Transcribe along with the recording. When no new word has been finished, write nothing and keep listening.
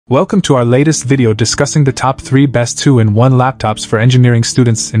Welcome to our latest video discussing the top 3 best 2-in-1 laptops for engineering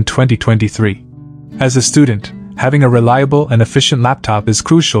students in 2023. As a student, having a reliable and efficient laptop is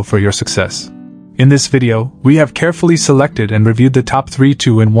crucial for your success. In this video, we have carefully selected and reviewed the top 3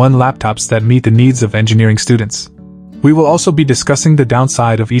 2-in-1 laptops that meet the needs of engineering students. We will also be discussing the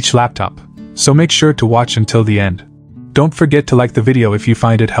downside of each laptop, so make sure to watch until the end. Don't forget to like the video if you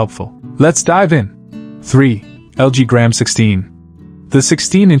find it helpful. Let's dive in. 3. LG Gram 16. The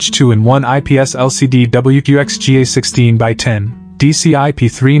 16-inch 2-in-1 IPS LCD WQXGA16x10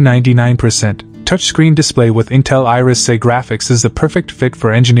 DCI-P3 touchscreen display with Intel Iris Xe graphics is the perfect fit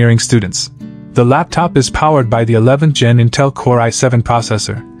for engineering students. The laptop is powered by the 11th Gen Intel Core i7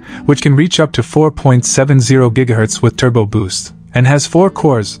 processor, which can reach up to 4.70 GHz with turbo boost, and has 4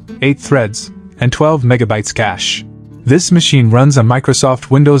 cores, 8 threads, and 12 MB cache. This machine runs on Microsoft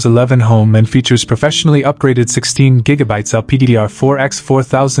Windows 11 Home and features professionally upgraded 16GB LPDDR4x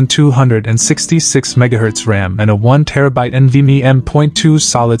 4266 MHz RAM and a 1TB NVMe M.2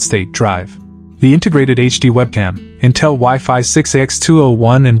 solid-state drive. The integrated HD webcam, Intel Wi-Fi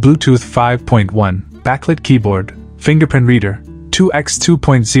 6AX201 and Bluetooth 5.1, backlit keyboard, fingerprint reader,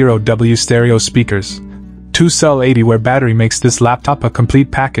 2x2.0W stereo speakers, 2-cell 80-watt battery makes this laptop a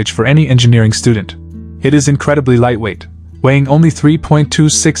complete package for any engineering student. It is incredibly lightweight, weighing only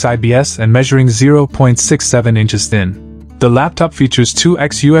 3.26 IBS and measuring 0.67 inches thin. The laptop features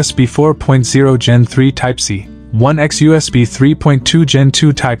 2x USB 4.0 Gen 3 Type-C, 1x USB 3.2 Gen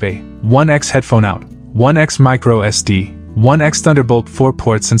 2 Type-A, 1x headphone out, 1x micro SD, 1x Thunderbolt 4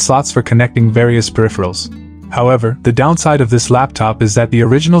 ports and slots for connecting various peripherals. However, the downside of this laptop is that the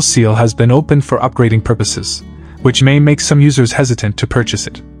original seal has been opened for upgrading purposes, which may make some users hesitant to purchase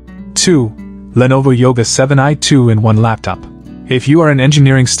it. 2. Lenovo Yoga 7i 2-in-1 laptop. If you are an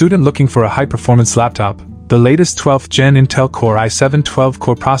engineering student looking for a high-performance laptop, the latest 12th Gen Intel Core i7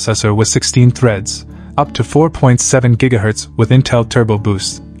 12-core processor with 16 threads, up to 4.7 GHz with Intel Turbo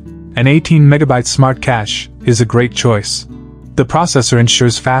Boost, and 18 MB smart cache, is a great choice. The processor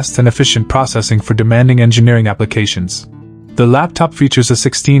ensures fast and efficient processing for demanding engineering applications. The laptop features a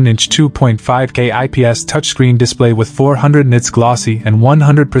 16-inch 2.5K IPS touchscreen display with 400 nits glossy and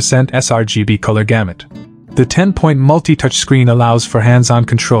 100% sRGB color gamut. The 10-point multi-touch screen allows for hands-on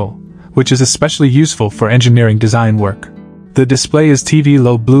control, which is especially useful for engineering design work. The display is TV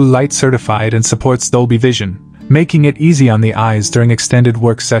low blue light certified and supports Dolby Vision, making it easy on the eyes during extended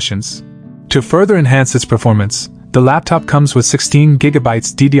work sessions. To further enhance its performance, the laptop comes with 16GB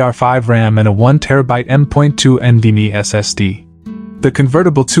DDR5 RAM and a 1TB M.2 NVMe SSD. The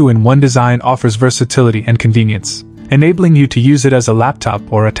convertible 2-in-1 design offers versatility and convenience, enabling you to use it as a laptop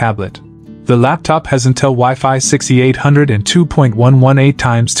or a tablet. The laptop has Intel Wi-Fi 6E800 and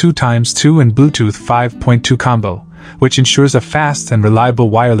 2.118x2x2 and Bluetooth 5.2 combo, which ensures a fast and reliable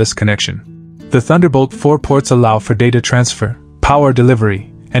wireless connection. The Thunderbolt 4 ports allow for data transfer, power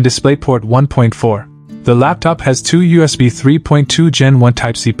delivery, and DisplayPort 1.4. The laptop has 2 USB 3.2 Gen 1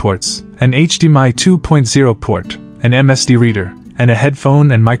 Type-C ports, an HDMI 2.0 port, an MSD reader, and a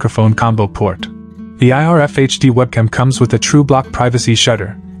headphone and microphone combo port. The IRF HD webcam comes with a TrueBlock privacy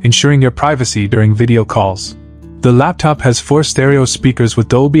shutter, ensuring your privacy during video calls. The laptop has 4 stereo speakers with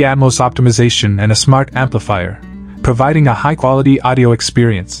Dolby Atmos optimization and a smart amplifier, providing a high-quality audio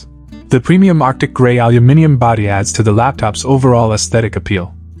experience. The premium Arctic Grey aluminum body adds to the laptop's overall aesthetic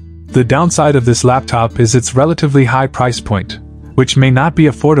appeal. The downside of this laptop is its relatively high price point, which may not be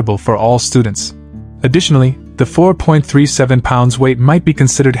affordable for all students. Additionally, the 4.37 pounds weight might be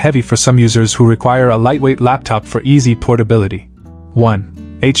considered heavy for some users who require a lightweight laptop for easy portability.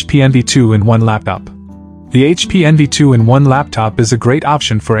 1. HP Envy 2-in-1 laptop. The HP Envy 2-in-1 laptop is a great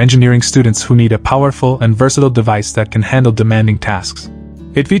option for engineering students who need a powerful and versatile device that can handle demanding tasks.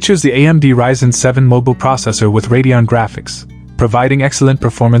 It features the AMD Ryzen 7 mobile processor with Radeon graphics, providing excellent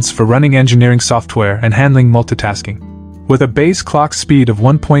performance for running engineering software and handling multitasking. With a base clock speed of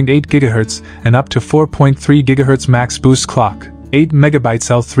 1.8 GHz and up to 4.3 GHz max boost clock, 8 MB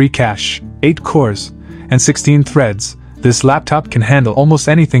L3 cache, 8 cores, and 16 threads, this laptop can handle almost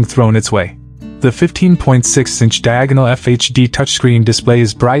anything thrown its way. The 15.6-inch diagonal FHD touchscreen display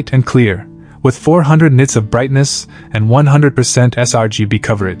is bright and clear, with 400 nits of brightness and 100% sRGB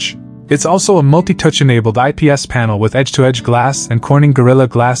coverage. It's also a multi-touch-enabled IPS panel with edge-to-edge glass and Corning Gorilla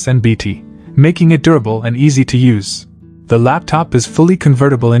Glass NBT, making it durable and easy to use. The laptop is fully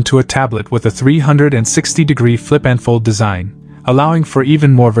convertible into a tablet with a 360-degree flip-and-fold design, allowing for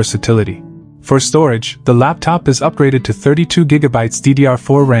even more versatility. For storage, the laptop is upgraded to 32GB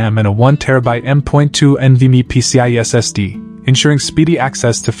DDR4 RAM and a 1TB M.2 NVMe PCIe SSD, ensuring speedy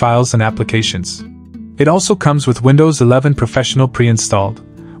access to files and applications. It also comes with Windows 11 Professional pre-installed,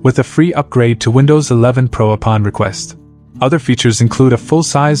 with a free upgrade to Windows 11 Pro upon request. Other features include a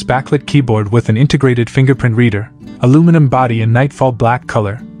full-size backlit keyboard with an integrated fingerprint reader, aluminum body in Nightfall black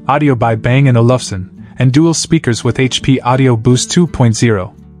color, audio by Bang & Olufsen, and dual speakers with HP Audio Boost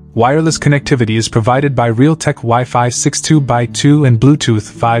 2.0. Wireless connectivity is provided by Realtek Wi-Fi 6.2x2 and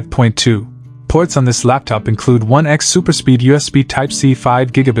Bluetooth 5.2. Ports on this laptop include 1x Superspeed USB Type-C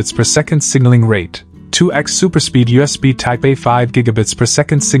 5 gigabits per second signaling rate, 2x Superspeed USB Type-A 5 gigabits per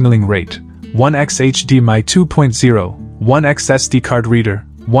second signaling rate, 1x HDMI 2.0, 1x SD card reader,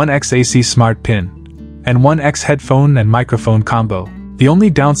 1x AC smart pin, and 1x headphone and microphone combo. The only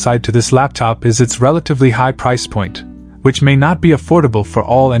downside to this laptop is its relatively high price point, which may not be affordable for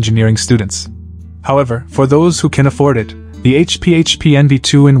all engineering students. However, for those who can afford it, the HP Envy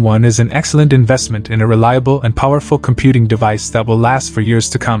 2-in-1 is an excellent investment in a reliable and powerful computing device that will last for years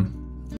to come.